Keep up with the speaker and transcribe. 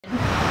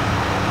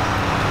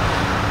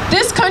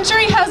This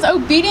country has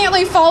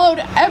obediently followed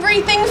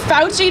everything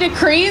Fauci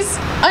decrees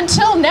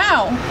until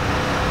now.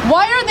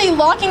 Why are they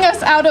locking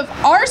us out of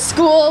our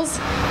schools,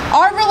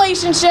 our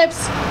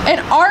relationships,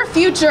 and our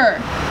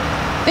future?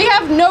 They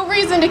have no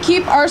reason to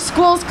keep our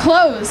schools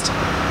closed.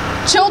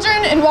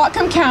 Children in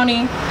Whatcom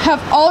County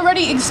have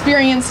already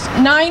experienced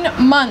 9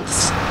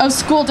 months of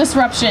school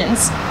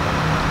disruptions.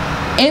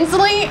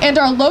 Inslee and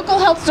our local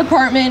health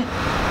department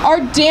are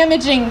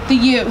damaging the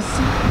youth.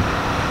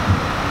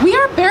 We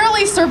are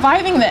barely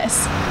surviving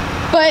this,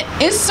 but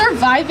is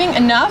surviving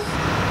enough?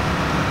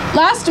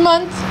 Last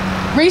month,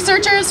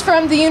 researchers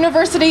from the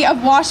University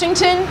of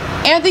Washington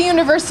and the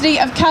University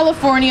of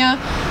California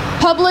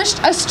published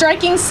a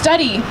striking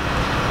study.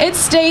 It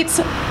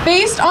states,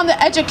 based on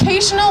the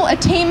educational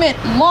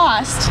attainment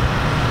lost,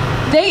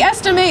 they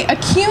estimate a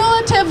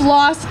cumulative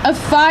loss of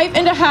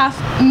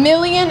 5.5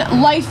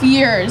 million life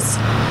years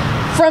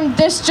from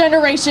this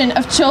generation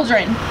of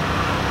children.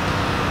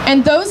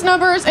 And those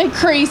numbers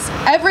increase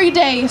every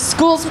day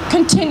schools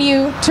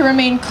continue to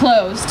remain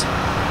closed.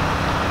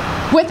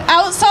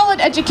 Without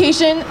solid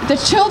education, the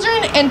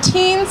children and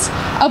teens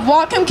of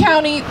Whatcom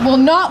County will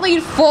not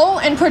lead full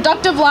and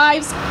productive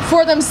lives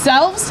for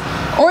themselves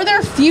or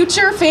their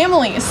future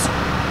families.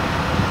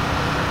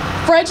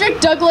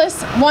 Frederick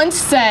Douglass once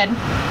said,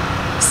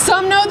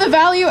 "Some know the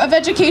value of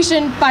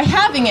education by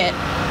having it.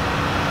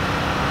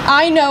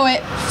 I know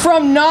it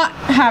from not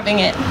having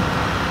it."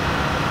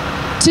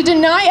 To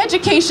deny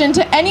education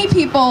to any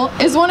people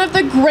is one of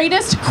the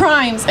greatest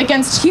crimes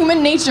against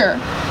human nature.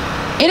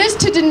 It is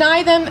to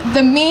deny them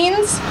the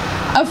means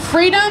of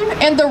freedom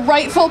and the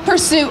rightful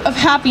pursuit of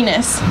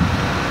happiness.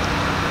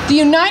 The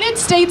United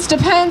States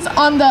depends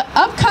on the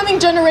upcoming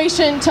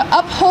generation to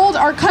uphold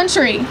our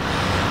country,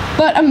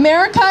 but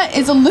America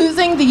is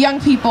losing the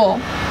young people.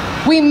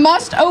 We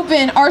must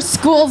open our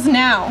schools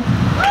now.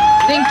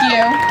 Thank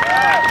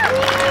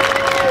you.